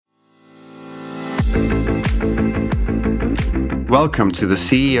Welcome to the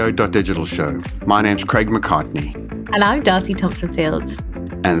CEO.digital Show. My name's Craig McCartney. And I'm Darcy Thompson-Fields.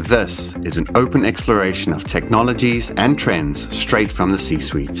 And this is an open exploration of technologies and trends straight from the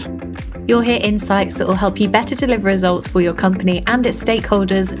C-suite. You'll hear insights that will help you better deliver results for your company and its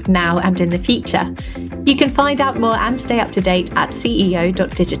stakeholders now and in the future. You can find out more and stay up to date at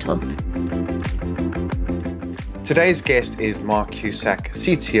CEO.digital. Today's guest is Mark Cusack,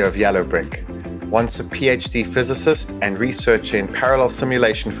 CTO of Yellowbrick. Once a PhD physicist and researcher in parallel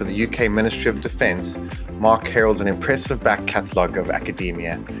simulation for the UK Ministry of Defence, Mark heralds an impressive back catalogue of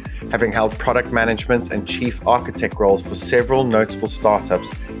academia, having held product management and chief architect roles for several notable startups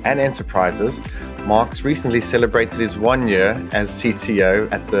and enterprises. Mark's recently celebrated his 1 year as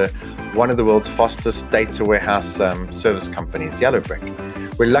CTO at one of the world's fastest data warehouse service companies,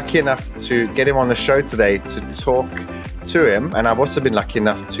 Yellowbrick. We're lucky enough to get him on the show today to talk to him, and I've also been lucky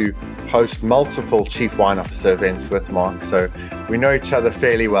enough to host multiple Chief Wine Officer events with Mark, so we know each other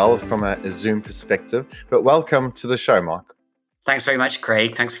fairly well from a Zoom perspective. But welcome to the show, Mark. Thanks very much,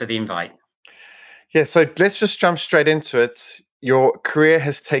 Craig. Thanks for the invite. Yeah, so let's just jump straight into it. Your career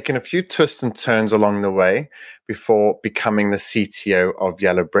has taken a few twists and turns along the way before becoming the CTO of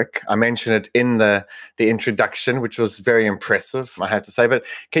Yellowbrick. I mentioned it in the introduction, which was very impressive, I have to say. But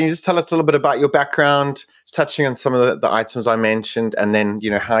can you just tell us a little bit about your background, touching on some of the items I mentioned, and then,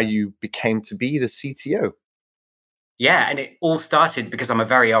 how you became to be the CTO? Yeah, and it all started because I'm a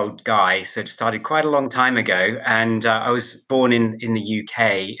very old guy, so it started quite a long time ago. And I was born in the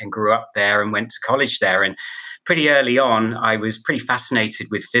UK and grew up there and went to college there. And pretty early on, I was pretty fascinated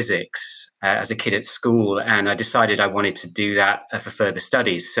with physics as a kid at school, and I decided I wanted to do that for further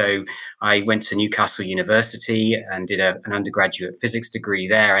studies. So I went to Newcastle University and did an undergraduate physics degree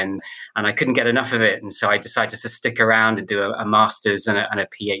there, and I couldn't get enough of it. And so I decided to stick around and do a master's and a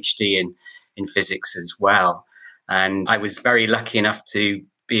PhD in physics as well. And I was very lucky enough to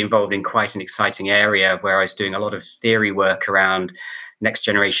be involved in quite an exciting area where I was doing a lot of theory work around next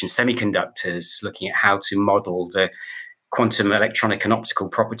generation semiconductors, looking at how to model the quantum electronic and optical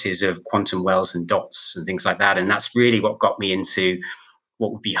properties of quantum wells and dots and things like that. And that's really what got me into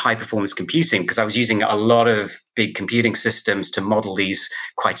what would be high performance computing, because I was using a lot of big computing systems to model these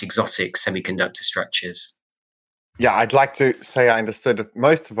quite exotic semiconductor structures. Yeah, I'd like to say I understood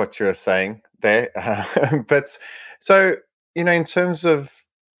most of what you were saying there. But so, in terms of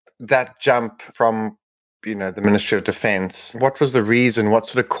that jump from, the Ministry of Defence, what was the reason? What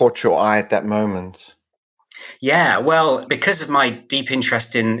sort of caught your eye at that moment? Yeah, well, because of my deep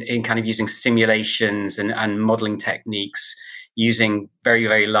interest in kind of using simulations and modeling techniques, using very,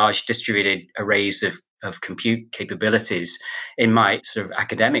 very large distributed arrays of compute capabilities in my sort of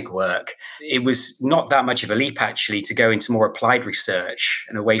academic work, it was not that much of a leap actually to go into more applied research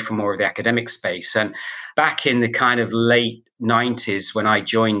and away from more of the academic space. And back in the kind of late 90s, when I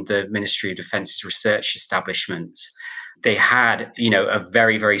joined the Ministry of Defence's research establishment, they had, a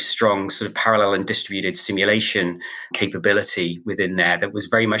very, very strong sort of parallel and distributed simulation capability within there that was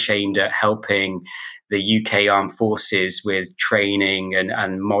very much aimed at helping the UK Armed Forces with training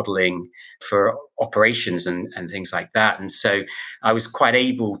and modeling for operations and things like that. And so I was quite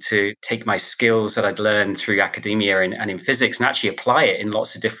able to take my skills that I'd learned through academia and in physics and actually apply it in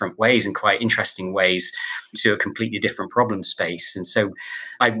lots of different ways and quite interesting ways to a completely different problem space. And so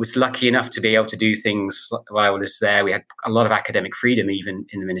I was lucky enough to be able to do things while I was there. We had a lot of academic freedom, even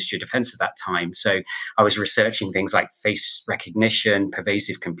in the Ministry of Defence at that time. So I was researching things like face recognition,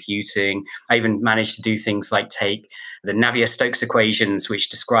 pervasive computing. I even managed to do things like take the Navier-Stokes equations, which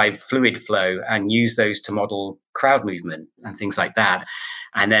describe fluid flow, and use those to model crowd movement and things like that.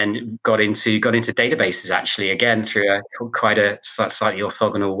 And then got into databases, actually, again, through quite a slightly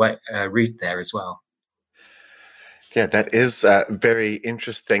orthogonal route there as well. Yeah, that is very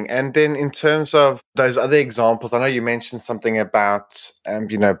interesting. And then in terms of those other examples, I know you mentioned something about,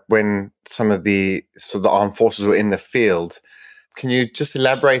 when some of the armed forces were in the field. Can you just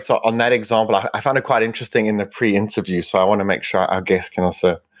elaborate on that example? I found it quite interesting in the pre-interview, so I want to make sure our guests can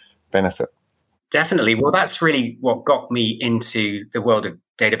also benefit. Definitely. Well, that's really what got me into the world of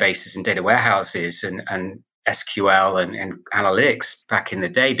databases and data warehouses and SQL and analytics back in the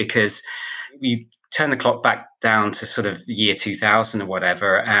day, because we turn the clock back down to sort of the year 2000 or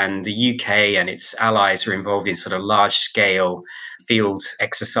whatever, and the UK and its allies were involved in sort of large scale field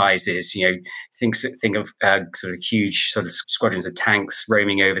exercises. Think of sort of huge sort of squadrons of tanks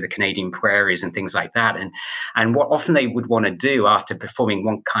roaming over the Canadian prairies and things like that. And what often they would want to do after performing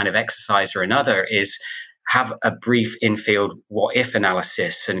one kind of exercise or another is have a brief infield what if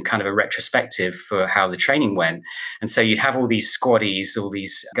analysis and kind of a retrospective for how the training went. And so you'd have all these squaddies, all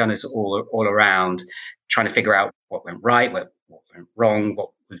these gunners all around trying to figure out what went right, what went wrong, what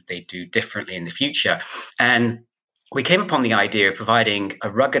would they do differently in the future. And we came upon the idea of providing a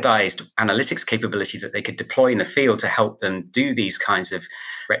ruggedized analytics capability that they could deploy in the field to help them do these kinds of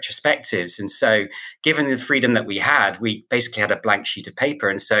retrospectives. And so, given the freedom that we had, we basically had a blank sheet of paper.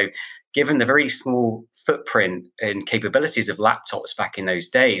 And so, given the very small footprint and capabilities of laptops back in those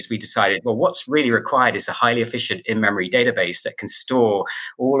days, we decided, well, what's really required is a highly efficient in-memory database that can store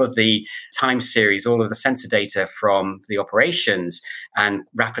all of the time series, all of the sensor data from the operations and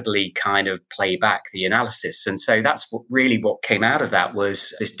rapidly kind of play back the analysis. And so that's what came out of that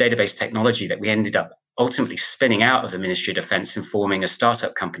was this database technology that we ended up ultimately spinning out of the Ministry of Defense and forming a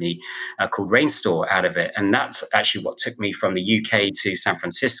startup company called Rainstore out of it. And that's actually what took me from the UK to San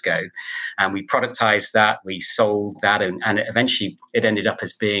Francisco. And we productized that, we sold that, and eventually it ended up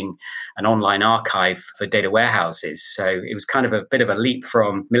as being an online archive for data warehouses. So it was kind of a bit of a leap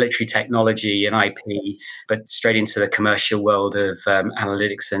from military technology and IP, but straight into the commercial world of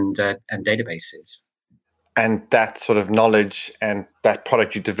analytics and databases. And that sort of knowledge and that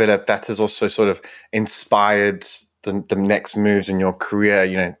product you developed, that has also sort of inspired the next moves in your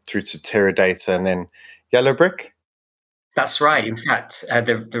career, through to Teradata and then Yellowbrick? That's right. In fact,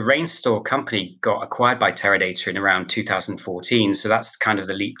 the Rainstore company got acquired by Teradata in around 2014. So that's kind of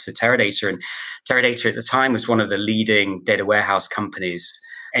the leap to Teradata. And Teradata at the time was one of the leading data warehouse companies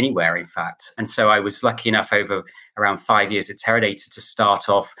anywhere, in fact. And so I was lucky enough over around 5 years at Teradata to start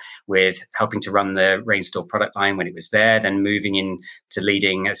off with helping to run the Rainstore product line when it was there, then moving into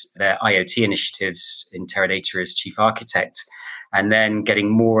leading their IoT initiatives in Teradata as chief architect, and then getting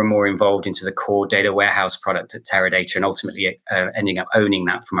more and more involved into the core data warehouse product at Teradata, and ultimately ending up owning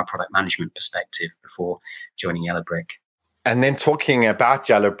that from a product management perspective before joining Yellowbrick. And then talking about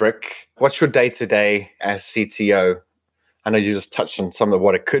Yellowbrick, what's your day-to-day as CTO? I know you just touched on some of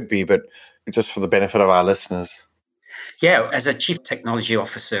what it could be, but just for the benefit of our listeners. Yeah, as a chief technology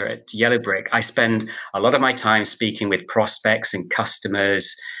officer at Yellowbrick, I spend a lot of my time speaking with prospects and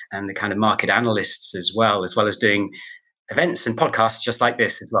customers and the kind of market analysts as well as doing events and podcasts just like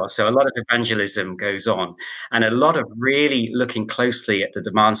this as well. So a lot of evangelism goes on, and a lot of really looking closely at the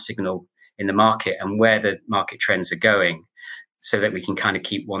demand signal in the market and where the market trends are going, so that we can kind of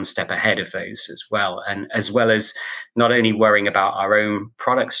keep one step ahead of those as well. And as well as not only worrying about our own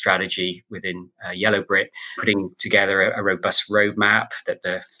product strategy within Yellowbrick, putting together a robust roadmap that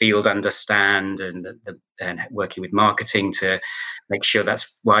the field understand and working with marketing to make sure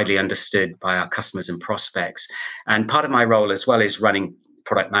that's widely understood by our customers and prospects. And part of my role as well is running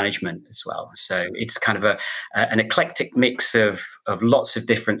product management as well. So it's kind of an eclectic mix of lots of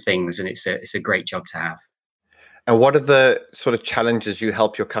different things, and it's a great job to have. And what are the sort of challenges you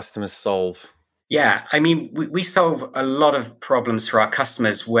help your customers solve? Yeah, I mean, we solve a lot of problems for our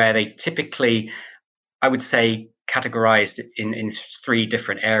customers where they typically, I would say, categorized in three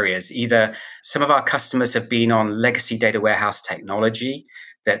different areas. Either some of our customers have been on legacy data warehouse technology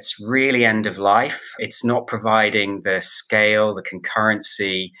that's really end of life. It's not providing the scale, the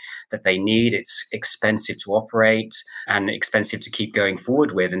concurrency that they need. It's expensive to operate and expensive to keep going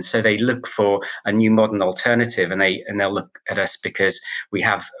forward with. And so they look for a new modern alternative, and they'll look at us because we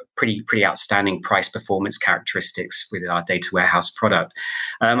have pretty outstanding price performance characteristics with our data warehouse product.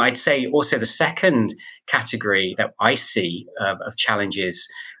 I'd say also the second category that I see of challenges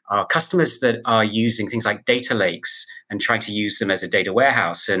are customers that are using things like data lakes and trying to use them as a data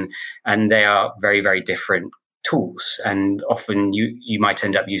warehouse. And they are very, very different tools. And often you might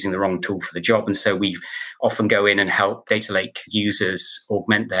end up using the wrong tool for the job. And so we often go in and help data lake users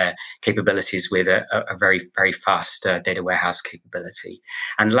augment their capabilities with a very, very fast data warehouse capability.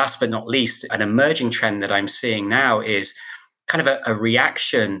 And last but not least, an emerging trend that I'm seeing now is kind of a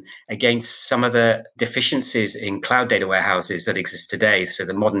reaction against some of the deficiencies in cloud data warehouses that exist today. So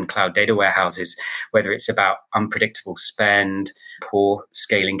the modern cloud data warehouses, whether it's about unpredictable spend, poor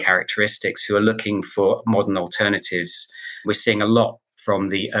scaling characteristics, who are looking for modern alternatives. We're seeing a lot from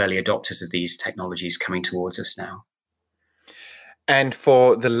the early adopters of these technologies coming towards us now. And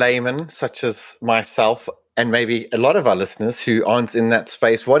for the layman, such as myself, and maybe a lot of our listeners who aren't in that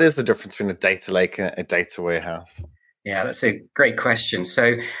space, what is the difference between a data lake and a data warehouse? Yeah, that's a great question.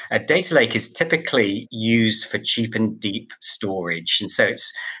 So a data lake is typically used for cheap and deep storage. And so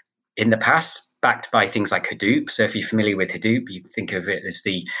it's in the past, backed by things like Hadoop. So if you're familiar with Hadoop, you think of it as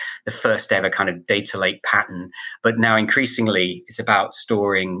the first ever kind of data lake pattern. But now increasingly, it's about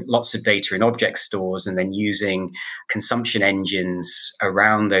storing lots of data in object stores and then using consumption engines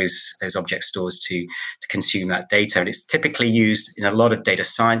around those object stores to consume that data. And it's typically used in a lot of data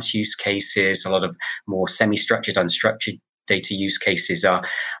science use cases, a lot of more semi-structured, unstructured data use cases are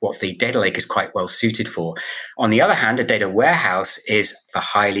what the data lake is quite well suited for. On the other hand, a data warehouse is for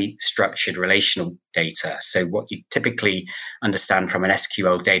highly structured relational data. So what you typically understand from an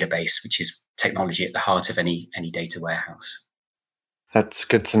SQL database, which is technology at the heart of any data warehouse. That's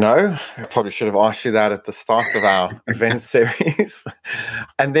good to know. I probably should have asked you that at the start of our event series.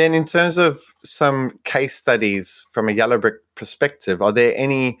 And then in terms of some case studies from a Yellowbrick perspective, are there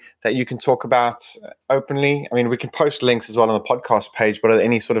any that you can talk about openly? I mean, we can post links as well on the podcast page, but are there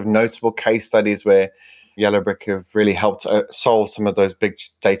any sort of notable case studies where Yellowbrick have really helped solve some of those big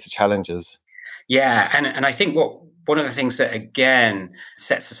data challenges? Yeah, and I think one of the things that, again,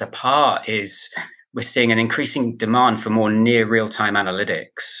 sets us apart is we're seeing an increasing demand for more near real-time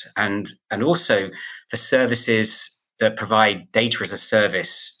analytics and also for services that provide data as a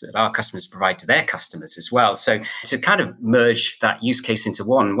service that our customers provide to their customers as well. So to kind of merge that use case into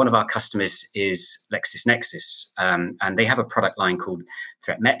one of our customers is LexisNexis, and they have a product line called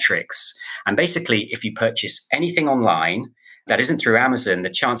Threat Metrics. And basically, if you purchase anything online that isn't through Amazon, the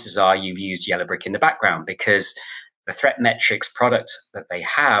chances are you've used Yellowbrick in the background, because the Threat Metrics product that they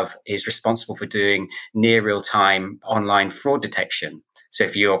have is responsible for doing near real-time online fraud detection. So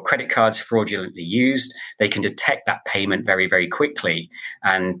if your credit card's fraudulently used, they can detect that payment very, very quickly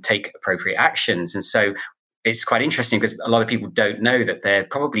and take appropriate actions. And so it's quite interesting because a lot of people don't know that they've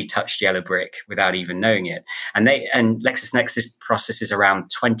probably touched Yellowbrick without even knowing it. And LexisNexis processes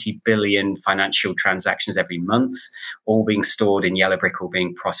around 20 billion financial transactions every month, all being stored in Yellowbrick, all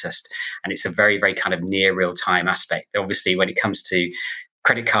being processed. And it's a very, very kind of near real-time aspect. Obviously, when it comes to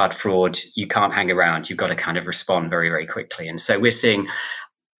credit card fraud, you can't hang around. You've got to kind of respond very, very quickly. And so we're seeing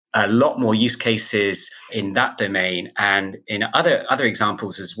a lot more use cases in that domain and in other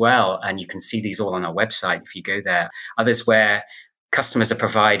examples as well. And you can see these all on our website if you go there. Others where our customers are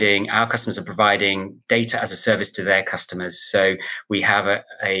providing data as a service to their customers. So we have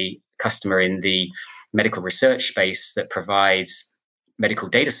a customer in the medical research space that provides medical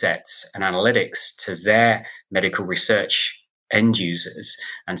data sets and analytics to their medical research end users.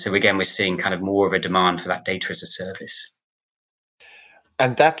 And so again, we're seeing kind of more of a demand for that data as a service.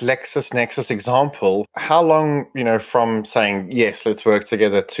 And that LexisNexis example, how long, from saying, yes, let's work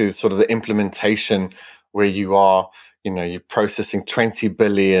together to sort of the implementation where you are, you're processing 20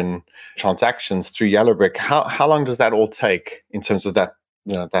 billion transactions through Yellowbrick. How long does that all take in terms of that,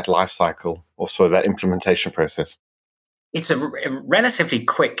 that life cycle or sort of that implementation process? It's a relatively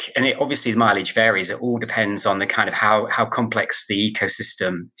quick, and obviously the mileage varies. It all depends on the kind of how complex the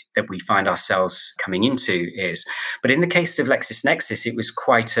ecosystem that we find ourselves coming into is. But in the case of LexisNexis, it was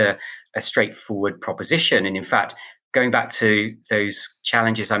quite a straightforward proposition. And in fact, going back to those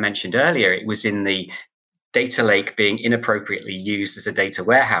challenges I mentioned earlier, it was in the data lake being inappropriately used as a data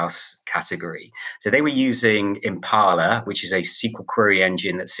warehouse category. So they were using Impala, which is a SQL query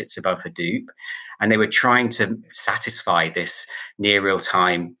engine that sits above Hadoop. And they were trying to satisfy this near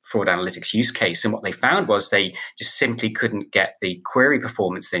real-time fraud analytics use case. And what they found was they just simply couldn't get the query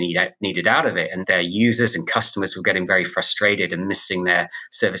performance they needed out of it. And their users and customers were getting very frustrated and missing their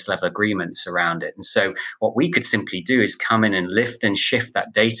service level agreements around it. And so what we could simply do is come in and lift and shift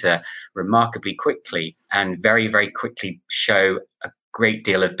that data remarkably quickly and very, very quickly show a great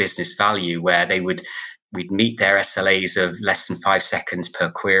deal of business value where we'd meet their SLAs of less than 5 seconds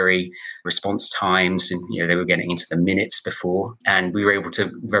per query, response times, and they were getting into the minutes before. And we were able to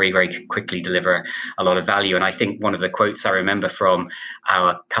very, very quickly deliver a lot of value. And I think one of the quotes I remember from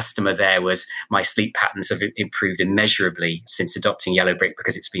our customer there was, "My sleep patterns have improved immeasurably since adopting Yellowbrick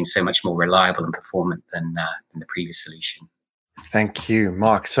because it's been so much more reliable and performant than the previous solution." Thank you,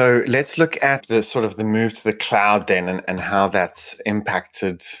 Mark. So let's look at the sort of the move to the cloud then and how that's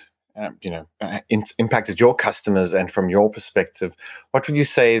impacted impacted your customers. And from your perspective, what would you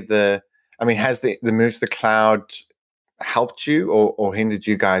say has the move to the cloud helped you or hindered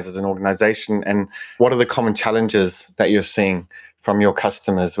you guys as an organization? And what are the common challenges that you're seeing from your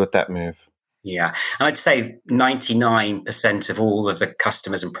customers with that move? Yeah, and I'd say 99% of all of the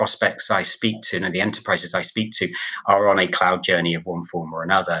customers and prospects I speak to, and the enterprises I speak to, are on a cloud journey of one form or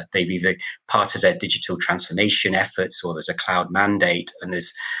another. They've either part of their digital transformation efforts or there's a cloud mandate, and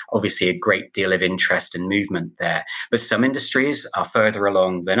there's obviously a great deal of interest and movement there. But some industries are further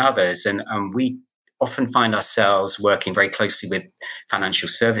along than others, and we often find ourselves working very closely with financial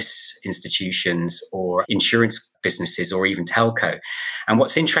service institutions or insurance businesses or even telco. And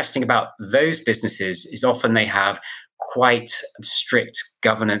what's interesting about those businesses is often they have quite strict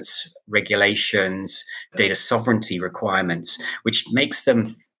governance regulations, data sovereignty requirements, which makes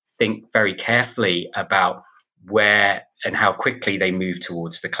them think very carefully about where and how quickly they move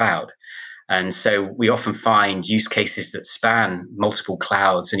towards the cloud. And so we often find use cases that span multiple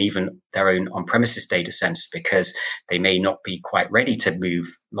clouds and even their own on-premises data centers because they may not be quite ready to move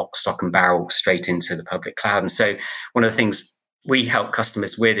lock, stock, and barrel straight into the public cloud. And so one of the things we help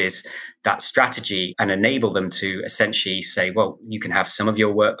customers with is that strategy and enable them to essentially say, well, you can have some of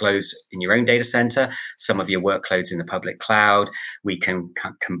your workloads in your own data center, some of your workloads in the public cloud. We can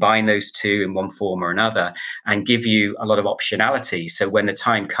combine those two in one form or another and give you a lot of optionality. So when the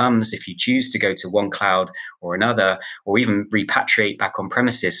time comes, if you choose to go to one cloud or another, or even repatriate back on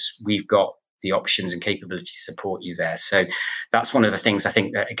premises, we've got the options and capability to support you there. So that's one of the things I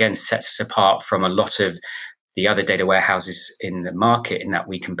think that, again, sets us apart from a lot of the other data warehouses in the market, in that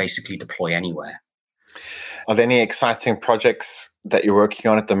we can basically deploy anywhere. Are there any exciting projects that you're working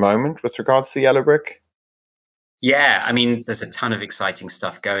on at the moment with regards to Yellowbrick? Yeah, I mean, there's a ton of exciting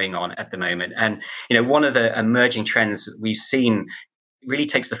stuff going on at the moment. And, one of the emerging trends that we've seen really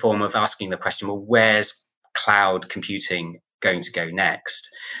takes the form of asking the question, well, where's cloud computing going to go next?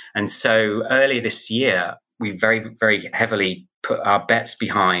 And so earlier this year, we very, very heavily put our bets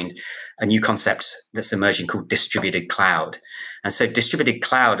behind a new concept that's emerging called distributed cloud. And so distributed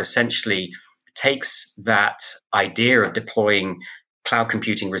cloud essentially takes that idea of deploying cloud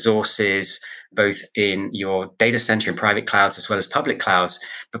computing resources, both in your data center in private clouds as well as public clouds,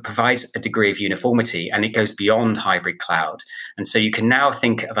 but provides a degree of uniformity, and it goes beyond hybrid cloud. And so you can now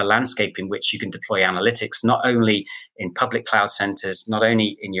think of a landscape in which you can deploy analytics, not only in public cloud centers, not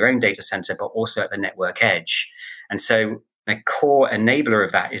only in your own data center, but also at the network edge. And so a core enabler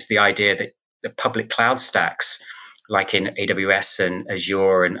of that is the idea that the public cloud stacks, like in AWS and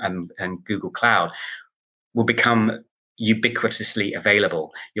Azure and Google Cloud, will become ubiquitously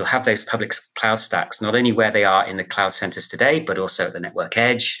available. You'll have those public cloud stacks, not only where they are in the cloud centers today, but also at the network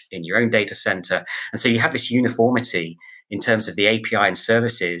edge, in your own data center. And so you have this uniformity in terms of the API and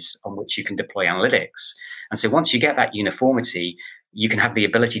services on which you can deploy analytics. And so once you get that uniformity, you can have the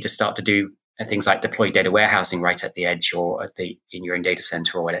ability to start to do things like deploy data warehousing right at the edge or in your own data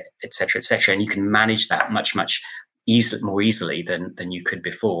center, or et cetera, et cetera. And you can manage that much more easily than you could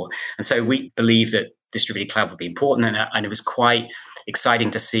before. And so we believe that distributed cloud would be important. And it was quite exciting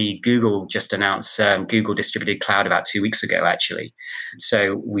to see Google just announce Google Distributed Cloud about 2 weeks ago, actually.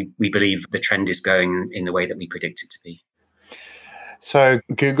 So we believe the trend is going in the way that we predict it to be. So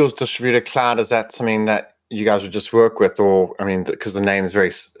Google's distributed cloud, is that something that you guys would just work with? Or, I mean, because the name is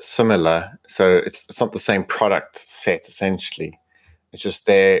very similar, so it's not the same product set, essentially. It's just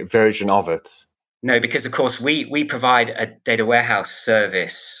their version of it. No, because of course we provide a data warehouse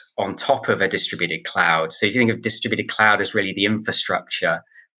service on top of a distributed cloud. So if you think of distributed cloud as really the infrastructure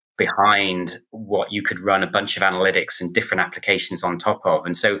behind what you could run a bunch of analytics and different applications on top of.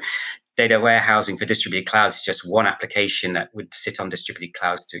 And so data warehousing for distributed clouds is just one application that would sit on distributed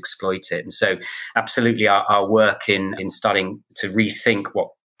clouds to exploit it. And so absolutely our work in starting to rethink what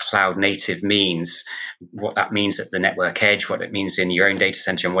cloud native means, what that means at the network edge, what it means in your own data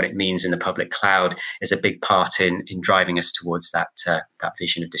center, and what it means in the public cloud is a big part in driving us towards that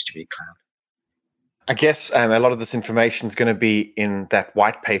vision of distributed cloud. I guess a lot of this information is going to be in that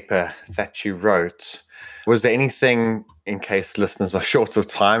white paper that you wrote. Was there anything, in case listeners are short of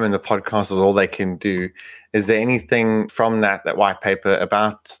time and the podcast is all they can do, is there anything from that white paper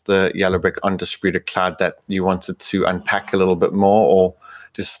about the Yellowbrick on distributed cloud that you wanted to unpack a little bit more, or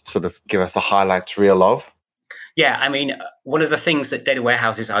just sort of give us a highlights reel of? Yeah, I mean, one of the things that data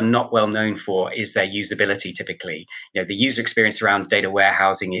warehouses are not well known for is their usability. Typically, the user experience around data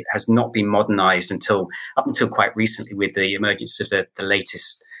warehousing, it has not been modernized up until quite recently with the emergence of the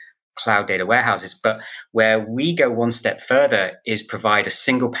latest cloud data warehouses. But where we go one step further is provide a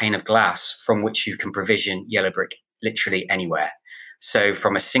single pane of glass from which you can provision Yellowbrick literally anywhere. So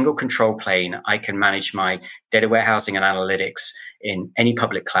from a single control plane, I can manage my data warehousing and analytics in any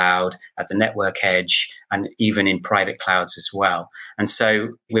public cloud, at the network edge, and even in private clouds as well. And so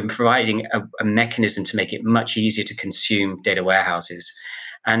we're providing a mechanism to make it much easier to consume data warehouses.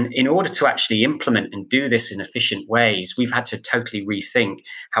 And in order to actually implement and do this in efficient ways, we've had to totally rethink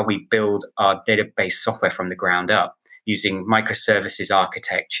how we build our database software from the ground up, using microservices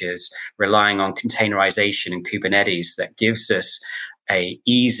architectures, relying on containerization and Kubernetes that gives us a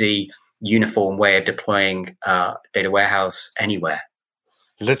easy, uniform way of deploying data warehouse anywhere.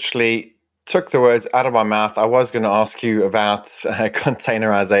 Literally took the words out of my mouth. I was going to ask you about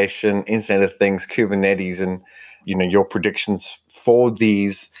containerization, Internet of Things, Kubernetes, and your predictions for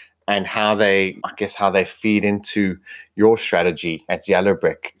these and how they feed into your strategy at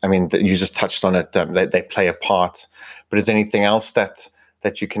Yellowbrick. I mean, you just touched on it. They play a part, but is there anything else that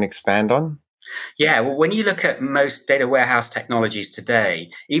you can expand on? Yeah, well, when you look at most data warehouse technologies today,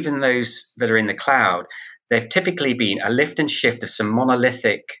 even those that are in the cloud, they've typically been a lift and shift of some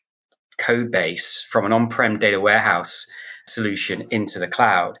monolithic code base from an on-prem data warehouse solution into the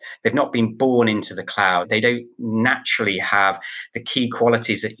cloud. They've not been born into the cloud. They don't naturally have the key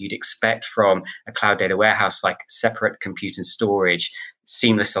qualities that you'd expect from a cloud data warehouse, like separate compute and storage,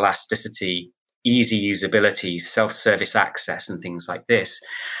 seamless elasticity, easy usability, self-service access, and things like this.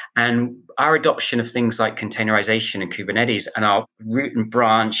 And our adoption of things like containerization and Kubernetes and our root and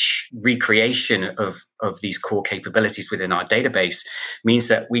branch recreation of these core capabilities within our database means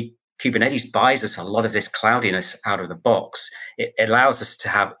that Kubernetes buys us a lot of this cloudiness out of the box. It allows us to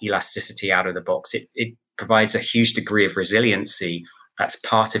have elasticity out of the box. It provides a huge degree of resiliency. That's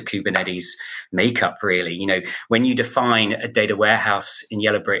part of Kubernetes makeup, really. When you define a data warehouse in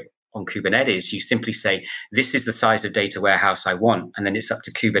Yellowbrick on Kubernetes, you simply say, this is the size of data warehouse I want. And then it's up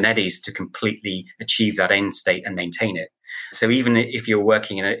to Kubernetes to completely achieve that end state and maintain it. So even if you're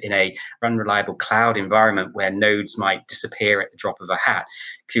working in a unreliable cloud environment where nodes might disappear at the drop of a hat,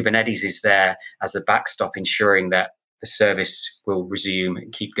 Kubernetes is there as the backstop, ensuring that the service will resume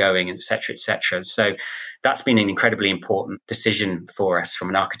and keep going, et cetera, et cetera. So that's been an incredibly important decision for us from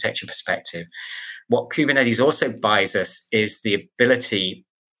an architecture perspective. What Kubernetes also buys us is the ability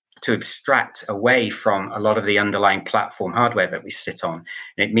to abstract away from a lot of the underlying platform hardware that we sit on.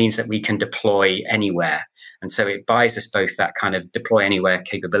 And it means that we can deploy anywhere. And so it buys us both that kind of deploy anywhere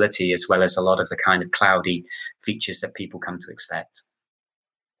capability as well as a lot of the kind of cloudy features that people come to expect.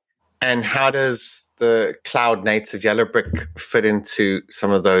 And how does the cloud native Yellowbrick fit into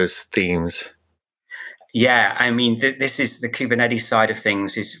some of those themes? Yeah, I mean, this is the Kubernetes side of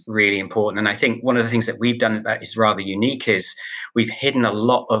things is really important. And I think one of the things that we've done that is rather unique is we've hidden a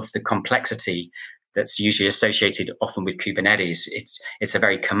lot of the complexity that's usually associated often with Kubernetes. It's a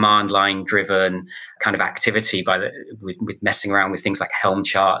very command line driven kind of activity with messing around with things like Helm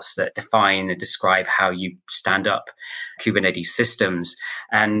charts that define and describe how you stand up Kubernetes systems.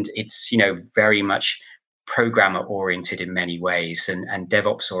 And it's, very much programmer oriented in many ways and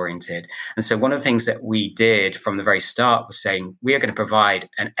DevOps oriented. And so one of the things that we did from the very start was saying, we are going to provide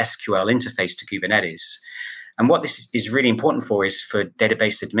an SQL interface to Kubernetes. And what this is really important for is for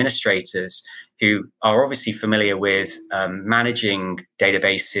database administrators who are obviously familiar with managing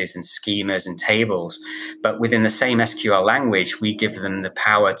databases and schemas and tables. But within the same SQL language, we give them the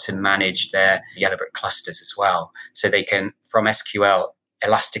power to manage their Yellowbrick clusters as well. So they can, from SQL,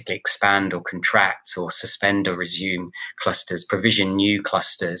 elastically expand or contract or suspend or resume clusters, provision new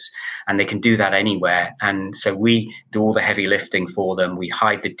clusters, and they can do that anywhere. And so we do all the heavy lifting for them. We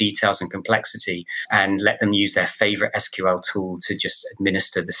hide the details and complexity and let them use their favorite SQL tool to just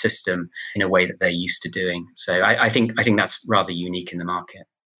administer the system in a way that they're used to doing. So I think that's rather unique in the market.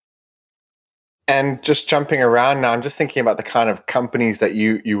 And just jumping around now, I'm just thinking about the kind of companies that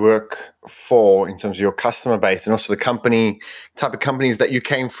you work for in terms of your customer base and also the type of companies that you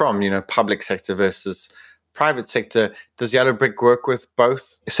came from, public sector versus private sector. Does Yellowbrick work with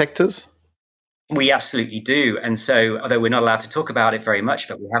both sectors? We absolutely do. And so, although we're not allowed to talk about it very much,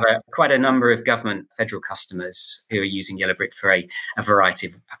 but we have quite a number of government federal customers who are using Yellowbrick for a variety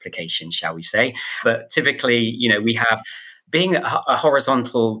of applications, shall we say. But typically, we have, being a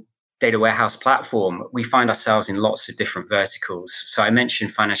horizontal data warehouse platform, we find ourselves in lots of different verticals. So I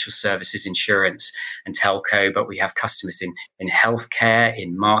mentioned financial services, insurance, and telco, but we have customers in healthcare,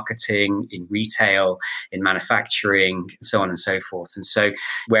 in marketing, in retail, in manufacturing, and so on and so forth. And so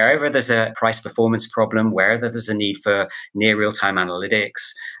wherever there's a price performance problem, wherever there's a need for near real-time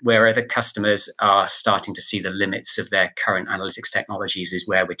analytics, wherever customers are starting to see the limits of their current analytics technologies is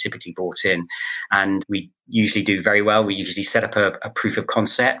where we're typically brought in. And we usually do very well. We usually set up a proof of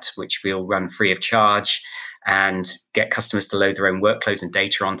concept, which we'll run free of charge and get customers to load their own workloads and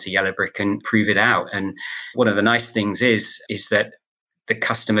data onto Yellowbrick and prove it out. And one of the nice things is that the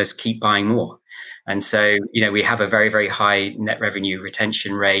customers keep buying more. And so, we have a very, very high net revenue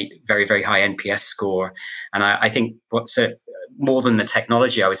retention rate, very, very high NPS score. And I think what's more than the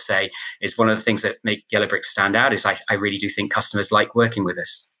technology, I would say, is one of the things that make Yellowbrick stand out is I really do think customers like working with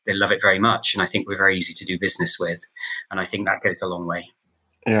us. They love it very much. And I think we're very easy to do business with. And I think that goes a long way.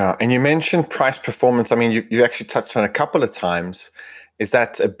 Yeah. And you mentioned price performance. I mean, you actually touched on it a couple of times. Is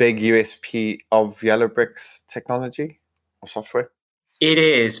that a big USP of Yellowbrick's technology or software? It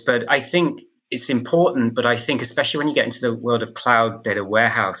is, but I think it's important. But I think especially when you get into the world of cloud data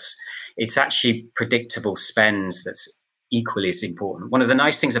warehouse, it's actually predictable spend that's equally as important. One of the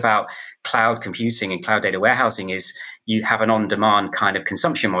nice things about cloud computing and cloud data warehousing is you have an on-demand kind of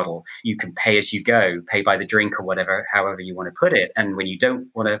consumption model. You can pay as you go, pay by the drink or whatever, however you want to put it. And when you don't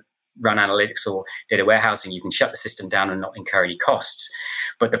want to run analytics or data warehousing, you can shut the system down and not incur any costs.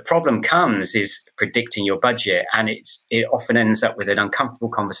 But the problem comes is predicting your budget, and it often ends up with an uncomfortable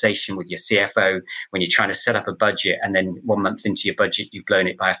conversation with your CFO when you're trying to set up a budget, and then 1 month into your budget, you've blown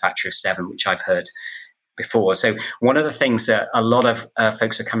it by a factor of 7, which I've heard before. So one of the things that a lot of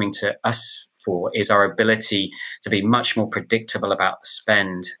folks are coming to us for is our ability to be much more predictable about the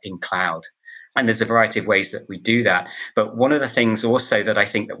spend in cloud. And there's a variety of ways that we do that. But one of the things also that I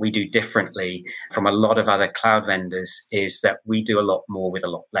think that we do differently from a lot of other cloud vendors is that we do a lot more with a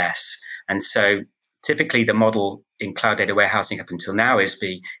lot less. And so typically the model in cloud data warehousing up until now is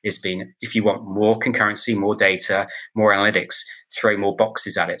been if you want more concurrency, more data, more analytics, throw more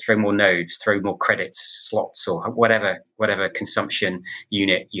boxes at it, throw more nodes, throw more credits, slots, or whatever consumption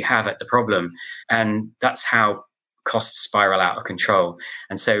unit you have at the problem. And that's how costs spiral out of control.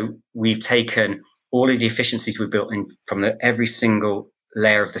 And so we've taken all of the efficiencies we built in from every single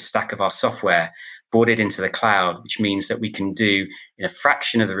layer of the stack of our software, brought it into the cloud, which means that we can do in a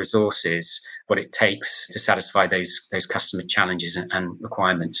fraction of the resources what it takes to satisfy those customer challenges and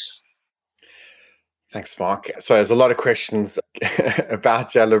requirements. Thanks, Mark. So there's a lot of questions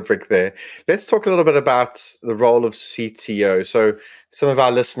about Yellowbrick there. Let's talk a little bit about the role of CTO. So some of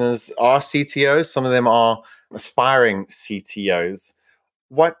our listeners are CTOs, some of them are aspiring CTOs.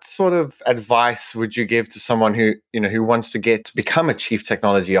 What sort of advice would you give to someone who wants to become a chief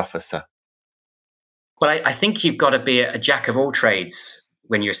technology officer? Well, I think you've got to be a jack of all trades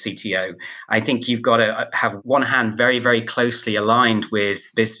when you're a CTO. I think you've got to have one hand very, very closely aligned with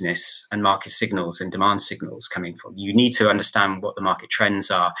business and market signals and demand signals coming from. You need to understand what the market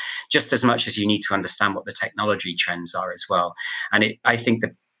trends are, just as much as you need to understand what the technology trends are as well. And I think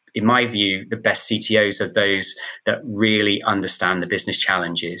that, in my view, the best CTOs are those that really understand the business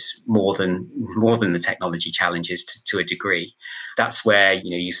challenges more than the technology challenges to a degree. That's where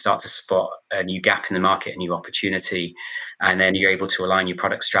you start to spot a new gap in the market, a new opportunity, and then you're able to align your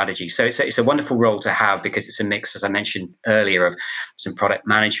product strategy. So it's a wonderful role to have because it's a mix, as I mentioned earlier, of some product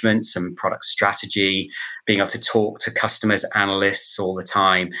management, some product strategy, being able to talk to customers, analysts all the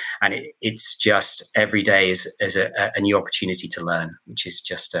time. And it's just every day is a new opportunity to learn, which is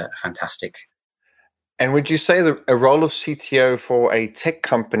just fantastic. And would you say that a role of CTO for a tech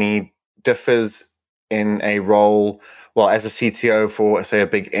company differs in a role, well, as a CTO for, say, a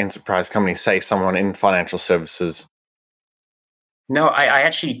big enterprise company, say someone in financial services? No, I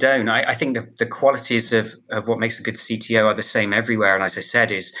actually don't. I think the qualities of what makes a good CTO are the same everywhere. And as I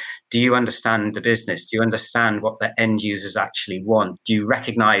said, do you understand the business? Do you understand what the end users actually want? Do you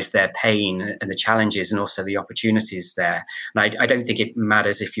recognize their pain and the challenges and also the opportunities there? And I don't think it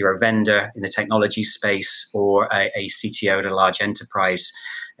matters if you're a vendor in the technology space or a CTO at a large enterprise.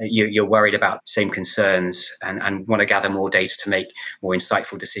 You're worried about the same concerns and want to gather more data to make more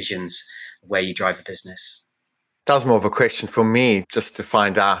insightful decisions where you drive the business. That was more of a question for me, just to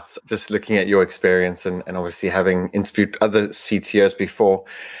find out, just looking at your experience and obviously having interviewed other CTOs before.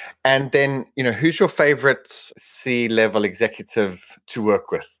 And then, who's your favorite C-level executive to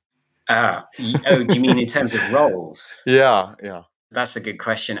work with? Do you mean in terms of roles? Yeah. That's a good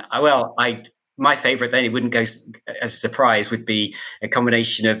question. My favorite, then it wouldn't go as a surprise, would be a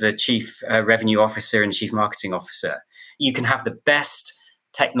combination of the chief revenue officer and chief marketing officer. You can have the best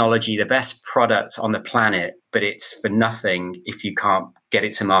technology, the best product on the planet, but it's for nothing if you can't get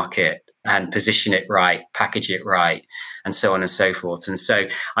it to market and position it right, package it right, and so on and so forth. And so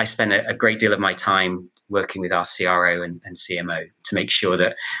I spend a great deal of my time working with our CRO and CMO to make sure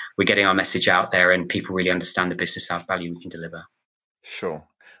that we're getting our message out there and people really understand the business value we can deliver. Sure.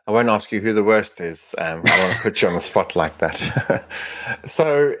 I won't ask you who the worst is. I don't want to put you on the spot like that.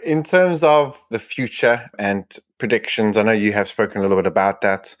 So in terms of the future and predictions, I know you have spoken a little bit about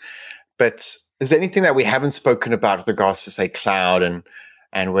that, but is there anything that we haven't spoken about with regards to, say, cloud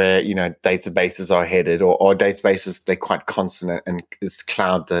and where, databases are headed, or databases, they're quite constant, and is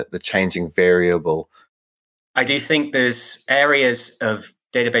cloud the changing variable? I do think there's areas of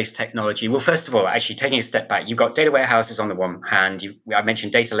database technology. Well, first of all, actually taking a step back, you've got data warehouses on the one hand. I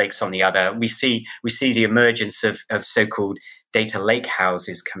mentioned data lakes on the other. We see the emergence of so-called data lake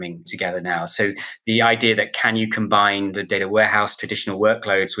houses coming together now. So the idea that can you combine the data warehouse traditional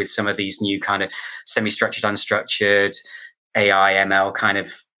workloads with some of these new kind of semi-structured, unstructured AI, ML kind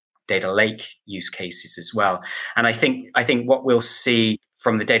of data lake use cases as well. And I think what we'll see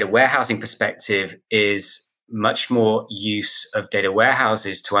from the data warehousing perspective is much more use of data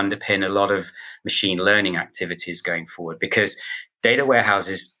warehouses to underpin a lot of machine learning activities going forward, because data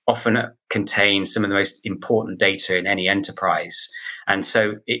warehouses often contain some of the most important data in any enterprise. And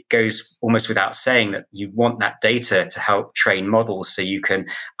so it goes almost without saying that you want that data to help train models so you can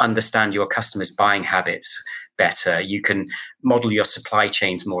understand your customers' buying habits better. You can model your supply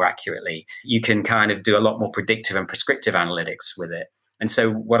chains more accurately. You can kind of do a lot more predictive and prescriptive analytics with it. And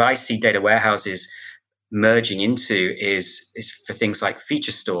so what I see data warehouses merging into is for things like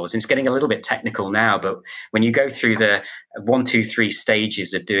feature stores. And it's getting a little bit technical now, but when you go through the 1, 2, 3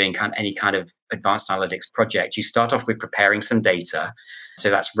 stages of doing any kind of advanced analytics project, you start off with preparing some data. So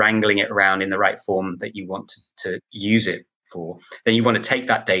that's wrangling it around in the right form that you want to use it for. Then you want to take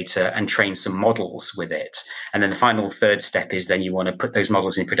that data and train some models with it. And then the final third step is then you want to put those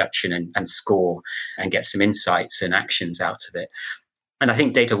models in production and score and get some insights and actions out of it. And I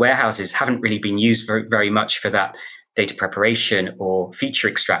think data warehouses haven't really been used very, very much for that data preparation or feature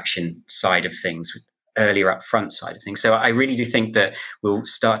extraction side of things, earlier upfront side of things. So I really do think that we'll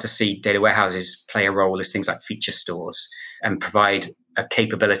start to see data warehouses play a role as things like feature stores and provide a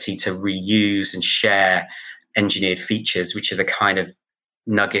capability to reuse and share engineered features, which are the kind of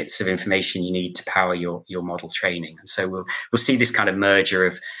nuggets of information you need to power your model training. And so we'll see this kind of merger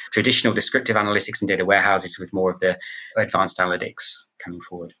of traditional descriptive analytics and data warehouses with more of the advanced analytics coming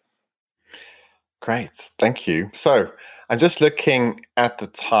forward. Great, thank you. So I'm just looking at the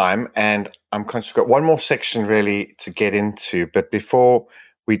time, and I'm conscious we've got one more section really to get into. But before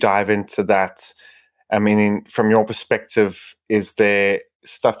we dive into that, I mean, from your perspective, is there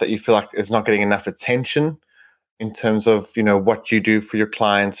stuff that you feel like is not getting enough attention in terms of, what you do for your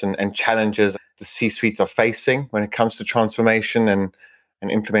clients and challenges the C-suites are facing when it comes to transformation and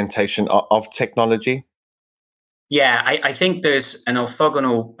implementation of technology? Yeah, I think there's an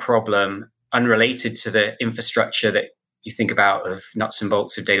orthogonal problem unrelated to the infrastructure that you think about of nuts and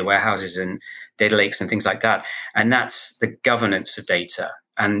bolts of data warehouses and data lakes and things like that. And that's the governance of data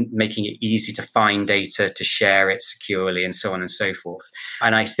and making it easy to find data, to share it securely, and so on and so forth.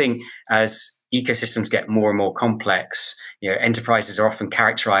 And I think as ecosystems get more and more complex, enterprises are often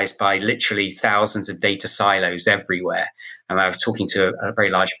characterized by literally thousands of data silos everywhere. And I was talking to a very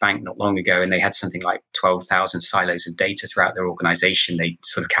large bank not long ago, and they had something like 12,000 silos of data throughout their organization they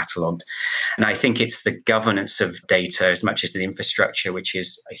sort of cataloged. And I think it's the governance of data as much as the infrastructure, which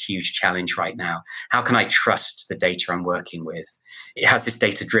is a huge challenge right now. How can I trust the data I'm working with? Has this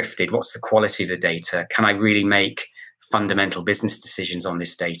data drifted? What's the quality of the data? Can I really make fundamental business decisions on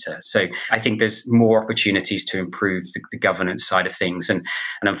this data? So I think there's more opportunities to improve the governance side of things. And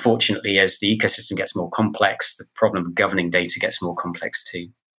unfortunately, as the ecosystem gets more complex, the problem of governing data gets more complex too.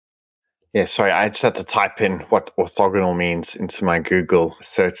 Yeah, sorry, I just had to type in what orthogonal means into my Google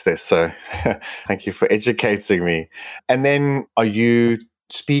search there. So thank you for educating me. And then are you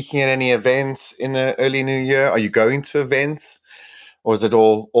speaking at any events in the early new year? Are you going to events, or is it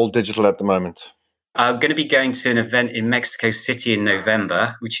all digital at the moment? I'm going to be going to an event in Mexico City in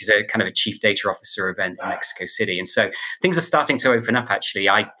November, which is a kind of a chief data officer event in Mexico City. And so things are starting to open up, actually.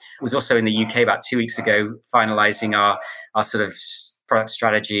 I was also in the UK about 2 weeks ago, finalizing our sort of product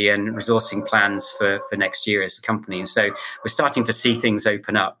strategy and resourcing plans for next year as a company. And so we're starting to see things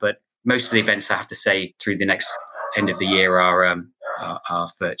open up. But most of the events, I have to say, through the next end of the year are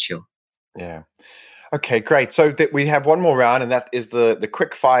virtual. Yeah. Okay, great. So we have one more round, and that is the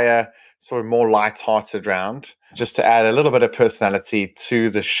quick fire, sort of more light-hearted round, just to add a little bit of personality to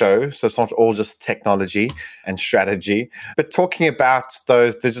the show. So it's not all just technology and strategy, but talking about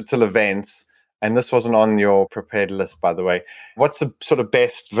those digital events. And this wasn't on your prepared list, by the way. What's the sort of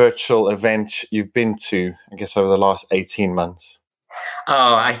best virtual event you've been to, I guess, over the last 18 months?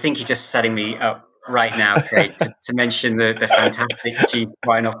 Oh, I think you're just setting me up right now, Craig, to mention the fantastic Chief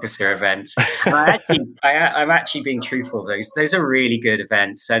Wine Officer events. And I'm actually being truthful. Those are really good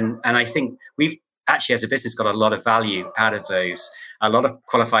events, and I think we've actually, as a business, got a lot of value out of those. A lot of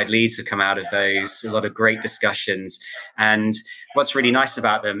qualified leads have come out of those. A lot of great discussions, and what's really nice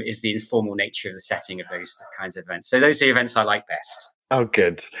about them is the informal nature of the setting of those kinds of events. So those are the events I like best. Oh,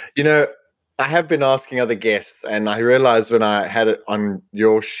 good. I have been asking other guests, and I realized when I had it on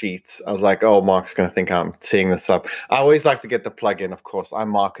your sheet, I was like, oh, Mark's going to think I'm teeing this up. I always like to get the plug in, of course. I'm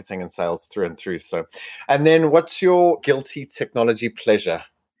marketing and sales through and through. So, and then what's your guilty technology pleasure?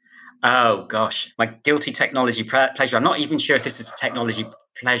 Oh, gosh, my guilty technology pleasure. I'm not even sure if this is a technology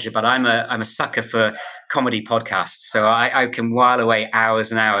pleasure, but I'm a sucker for comedy podcasts. So I can while away hours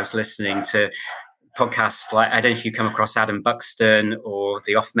and hours listening to podcasts like, I don't know if you come across Adam Buxton or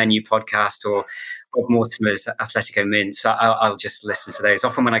the Off Menu podcast or Bob Mortimer's Athletico Mint. So I'll just listen to those.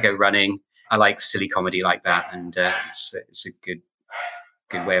 Often when I go running, I like silly comedy like that, and it's a good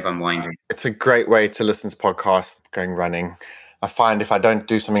way of unwinding. It's a great way to listen to podcasts going running. I find if I don't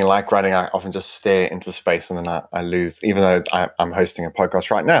do something like running, I often just stare into space and then I lose, even though I'm hosting a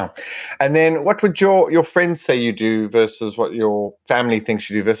podcast right now. And then what would your friends say you do versus what your family thinks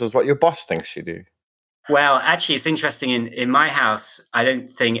you do versus what your boss thinks you do? Well, actually, it's interesting. In my house, I don't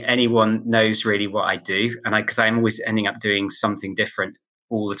think anyone knows really what I do. And because I'm always ending up doing something different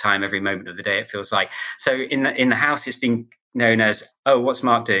all the time, every moment of the day, it feels like. So in the house, it's been known as, oh, what's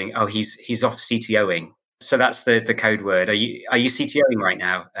Mark doing? Oh, he's off CTOing. So that's the code word. Are you CTOing right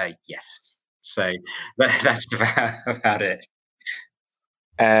now? Yes. So that's about it.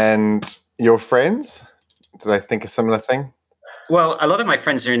 And your friends, do they think a similar thing? Well, a lot of my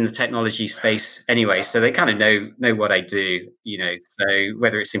friends are in the technology space anyway, so they kind of know what I do, so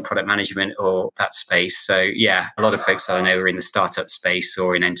whether it's in product management or that space. So yeah, a lot of folks that I know are in the startup space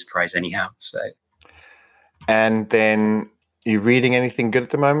or in enterprise anyhow. So. And then, are you reading anything good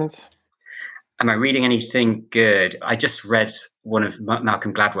at the moment? Am I reading anything good? I just read one of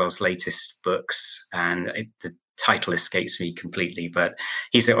Malcolm Gladwell's latest books, and the title escapes me completely, but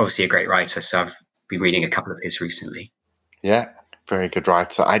he's obviously a great writer, so I've been reading a couple of his recently. Yeah, very good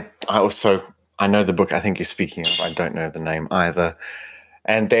writer. I know the book I think you're speaking of. I don't know the name either.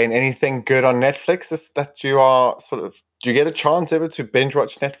 And then anything good on Netflix is that you are do you get a chance ever to binge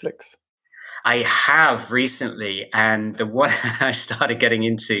watch Netflix? I have recently, and the one I started getting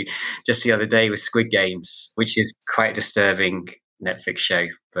into just the other day was Squid Games, which is quite a disturbing Netflix show,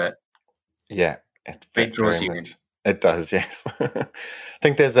 but yeah, it draws you in. It does, yes. I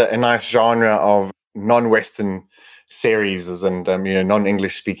think there's a nice genre of non-Western series and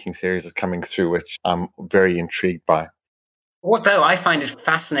non-English speaking series is coming through, which I'm very intrigued by. What though I find is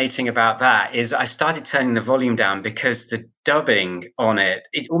fascinating about that is I started turning the volume down because the dubbing on it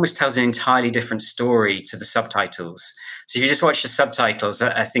almost tells an entirely different story to the subtitles. So if you just watch the subtitles,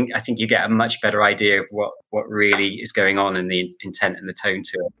 I think you get a much better idea of what really is going on and the intent and the tone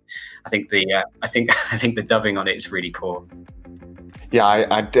to it. I think the dubbing on it is really poor. Yeah,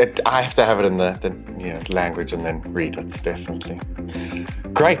 I have to have it in the language and then read it, definitely.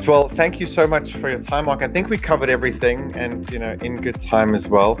 Great. Well, thank you so much for your time, Mark. I think we covered everything and, in good time as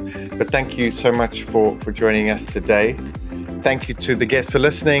well. But thank you so much for joining us today. Thank you to the guests for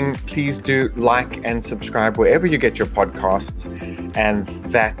listening. Please do like and subscribe wherever you get your podcasts. And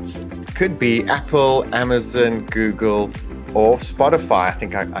that could be Apple, Amazon, Google, or Spotify. I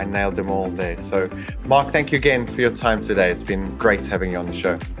think I nailed them all there. So, Mark, thank you again for your time today. It's been great having you on the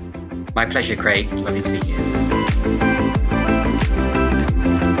show. My pleasure, Craig. Lovely to be here.